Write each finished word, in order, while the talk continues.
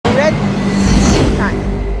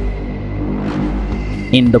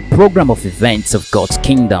In the program of events of God's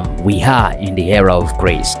kingdom, we are in the era of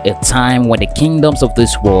grace, a time when the kingdoms of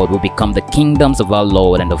this world will become the kingdoms of our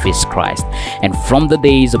Lord and of His Christ. And from the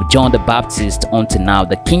days of John the Baptist until now,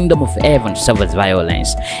 the kingdom of heaven suffers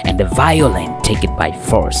violence, and the violent take it by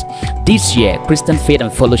force. This year, Christian Faith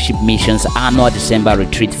and Fellowship Mission's annual December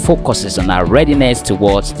retreat focuses on our readiness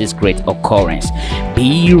towards this great occurrence.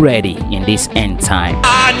 Be ready in this end time.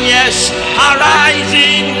 And yes,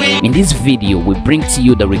 arising. In this video, we bring to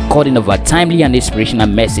you the recording of our timely and inspirational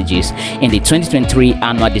messages in the 2023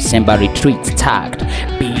 annual December retreat tagged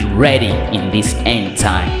 "Be Ready in this End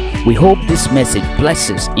Time." We hope this message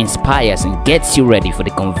blesses, inspires, and gets you ready for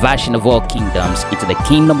the conversion of all kingdoms into the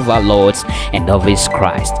kingdom of our Lord and of His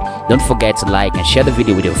Christ. Don't forget to like and share the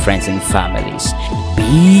video with your friends and families.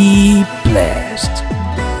 Be blessed.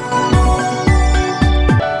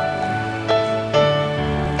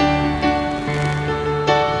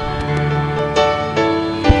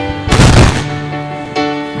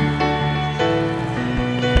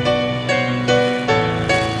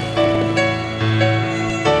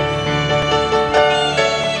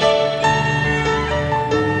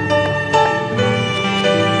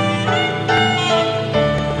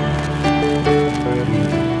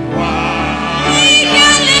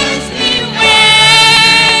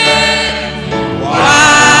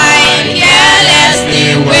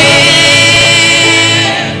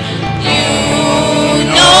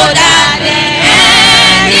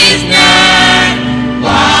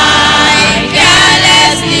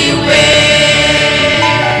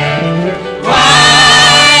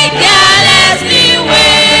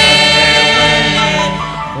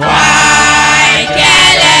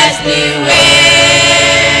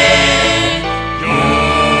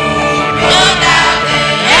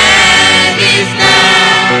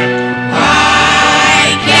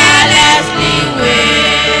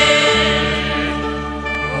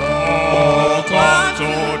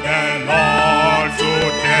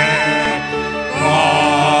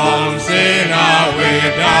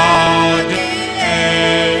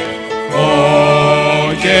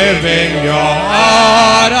 Giving your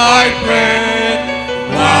heart, I pray.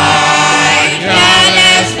 Why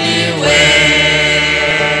carelessly wait?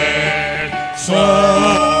 So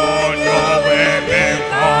your baby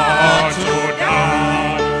called to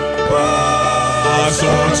die,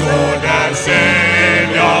 so to the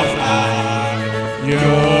Savior fly. You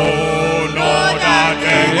know that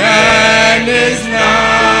the end is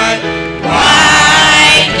nigh.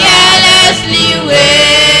 Why carelessly wait?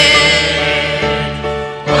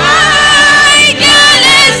 Why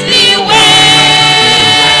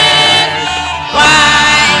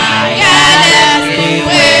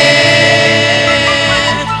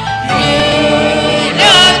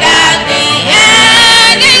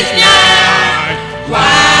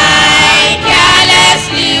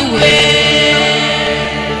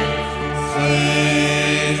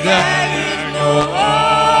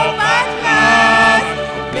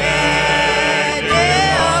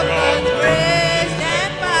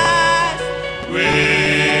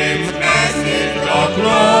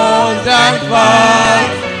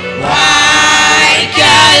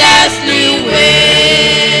carelessly wait?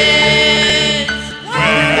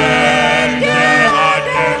 When they had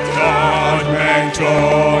the judgment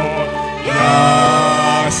throne,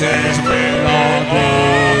 your sins will not be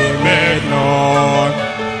made known.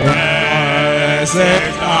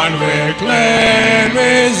 Satan will claim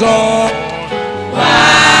his own.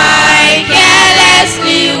 Why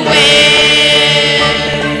carelessly wait?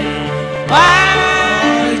 Why?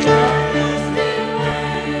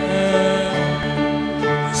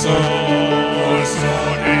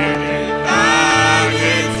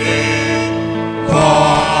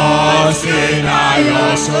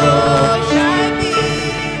 Your soul shall be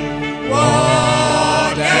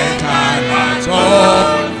what and time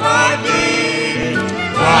atone for thee.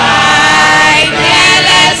 Why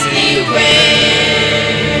carelessly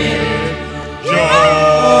wait?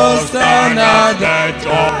 Just under the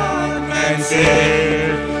judgment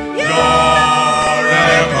seat, your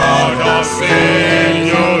record of sin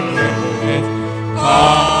you read.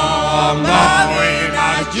 Come the way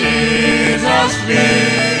that Jesus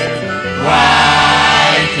lived.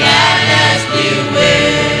 Why carelessly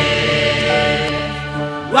wait?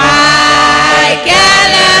 Why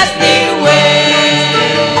carelessly wait?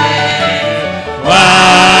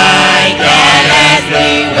 Why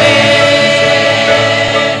carelessly wait?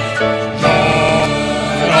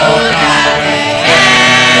 Know that the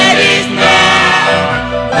end is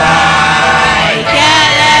now. Why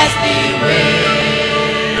carelessly wait?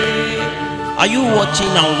 Are you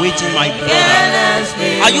watching and waiting, my brother?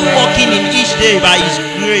 Are you walking in each day by His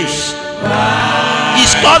grace?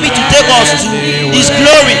 He's coming to take us to His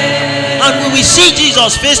glory, and we will see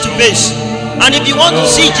Jesus face to face. And if you want to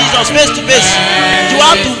see Jesus face to face, you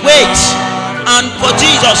have to wait and for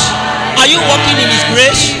Jesus. Are you walking in His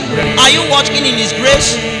grace? Are you walking in His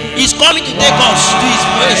grace? He's coming to take us to His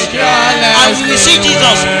face, and we will see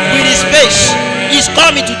Jesus with His face. He's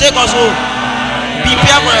coming to take us home.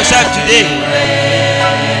 Prepare for yourself today.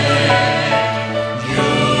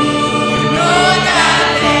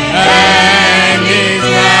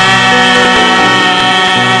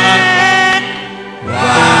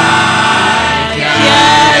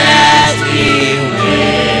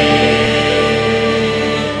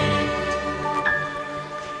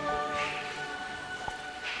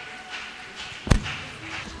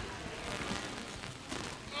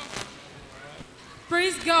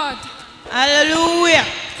 Praise God. Hallelujah.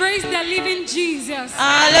 Praise the living Jesus.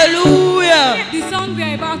 Hallelujah. The song we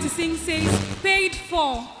are about to sing says, paid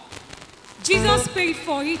for. Jesus paid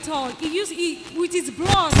for it all. He used it with His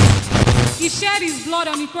blood. He shed His blood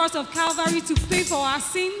on the cross of Calvary to pay for our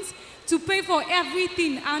sins, to pay for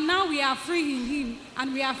everything. And now we are free in Him,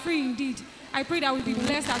 and we are free indeed. I pray that we'll be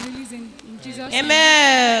blessed as we listen in Jesus' name.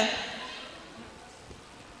 Amen.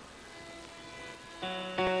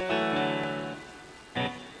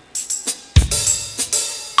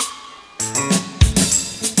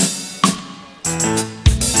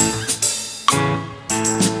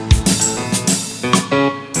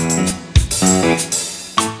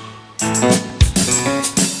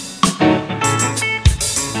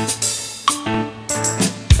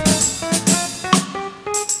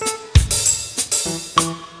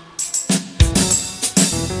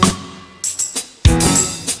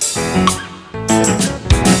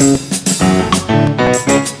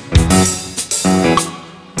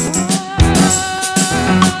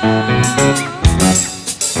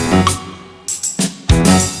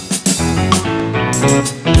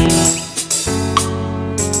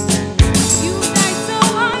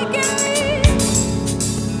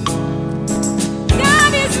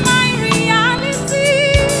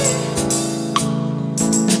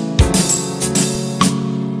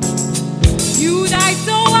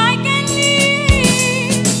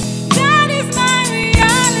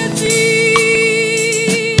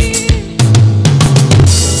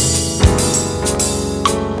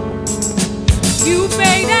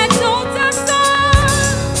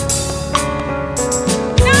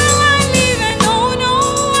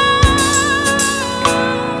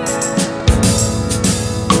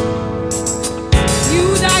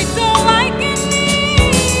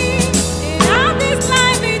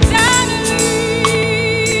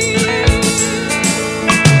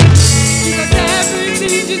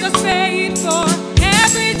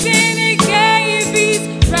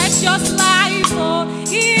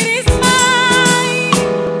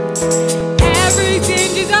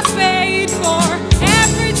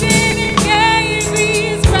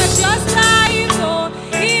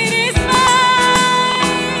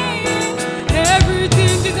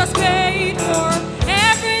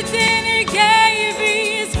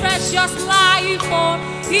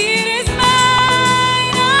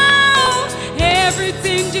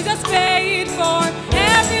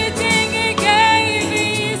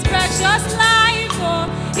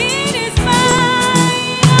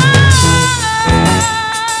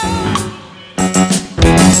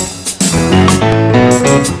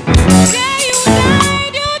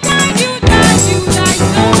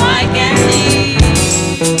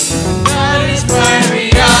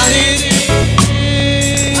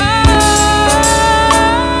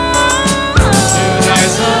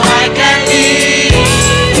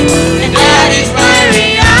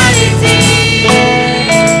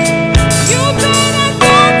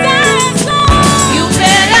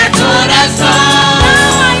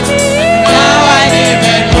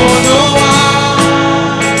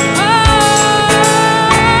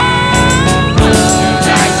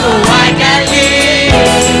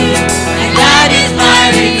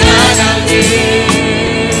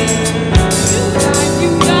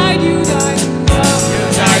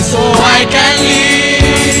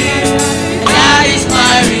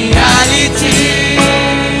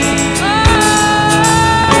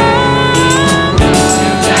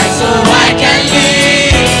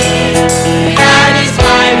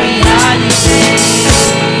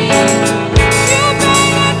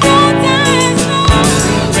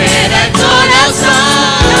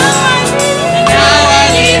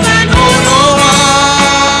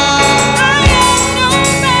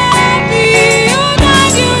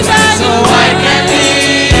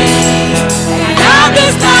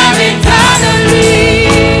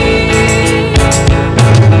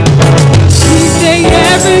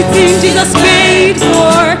 Jesus paid for.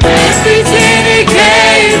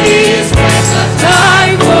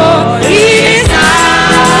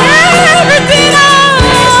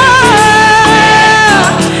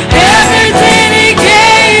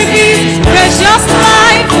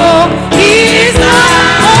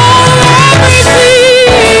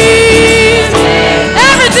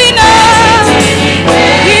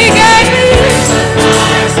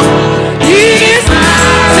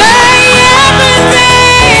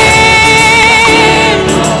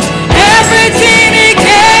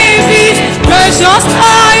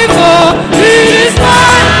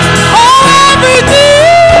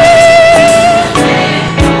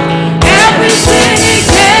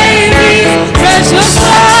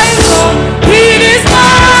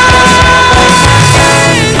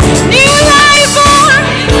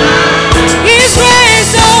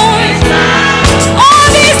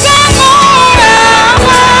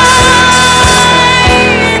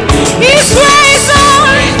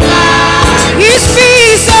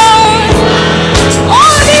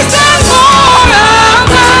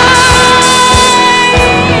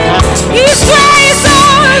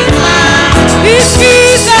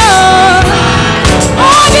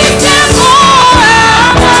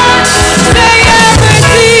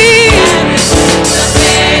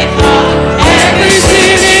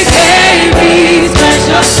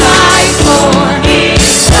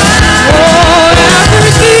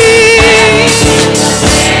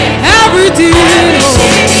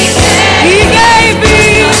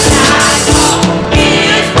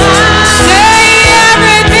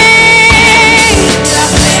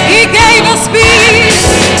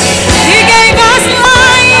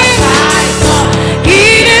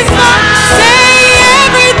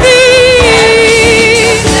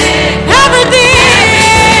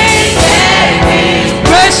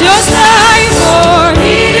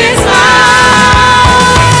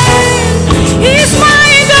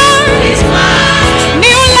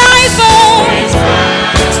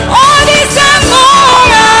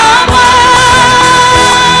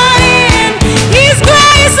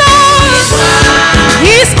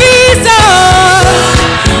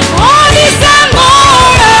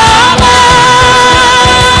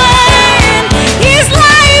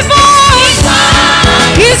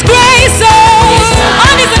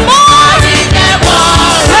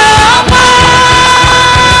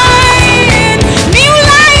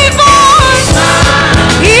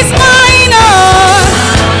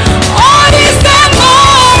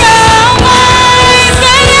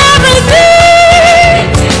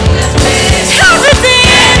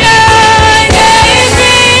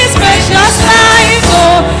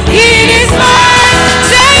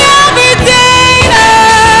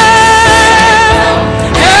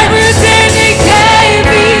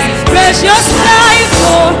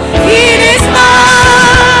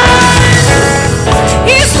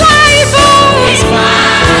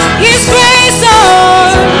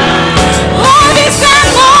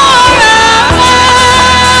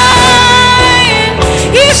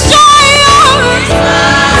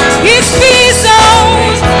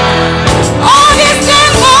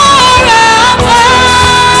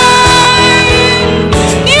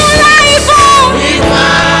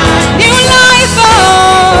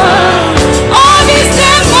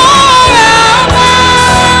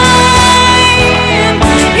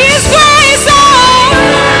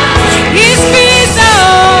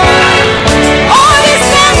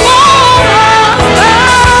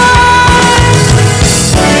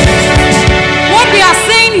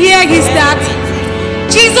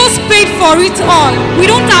 for it all. We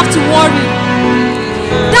don't have to worry.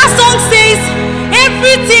 That song says,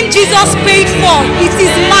 everything Jesus paid for, it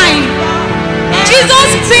is mine. Jesus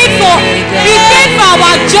paid for, he paid for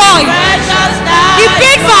our joy. He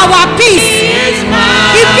paid for our peace.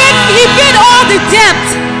 He paid all the debt.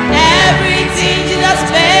 Everything Jesus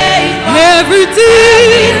paid for.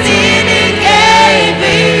 Everything He gave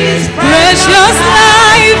his precious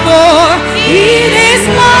life, oh, it is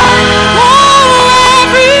mine. Oh,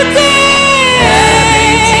 everything.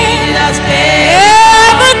 Jesus paid.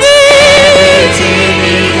 Everything.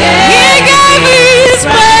 He gave his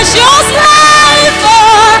precious life,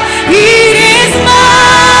 oh, it is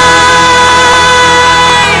mine.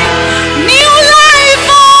 New life,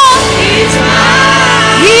 oh, It's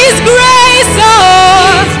mine. his grace,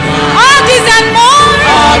 oh, all this and more.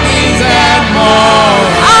 All these and more.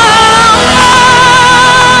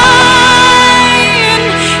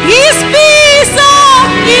 His peace, oh,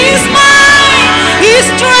 is mine. His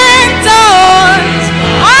strength, oh,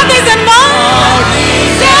 all this and more. All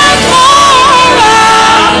these And more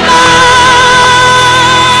are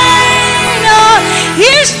mine. Oh,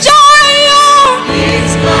 his joy, oh,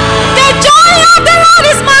 is mine. the joy of the Lord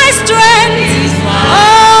is my strength. Is mine.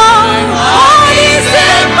 Oh, all this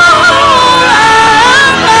and more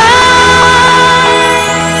are mine.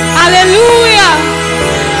 Hallelujah.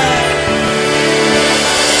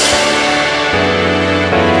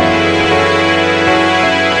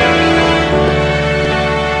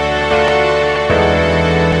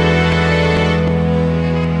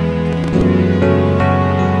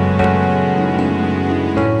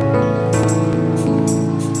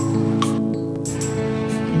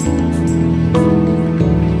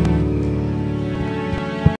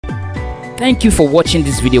 Thank you for watching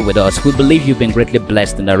this video with us. We believe you've been greatly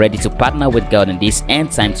blessed and are ready to partner with God in this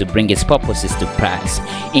end time to bring his purposes to pass.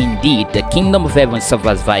 Indeed, the kingdom of heaven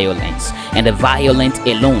suffers violence, and the violent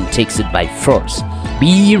alone takes it by force.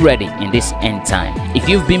 Be ready in this end time. If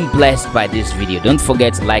you've been blessed by this video, don't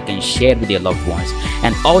forget to like and share with your loved ones,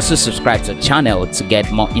 and also subscribe to the channel to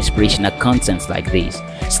get more inspirational content like this.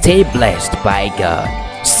 Stay blessed by God.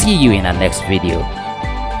 See you in our next video.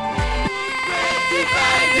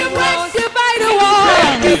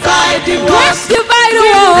 Divide the walls. Let's divide the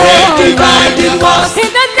wall. Divide the walls. In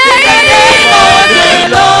the name of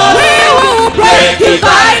the Lord, we will break,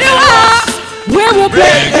 divide the walls. We will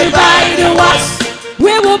break, divide the walls.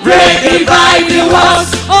 We will break, divide the walls.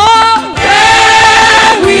 Oh,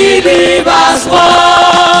 where we live as one.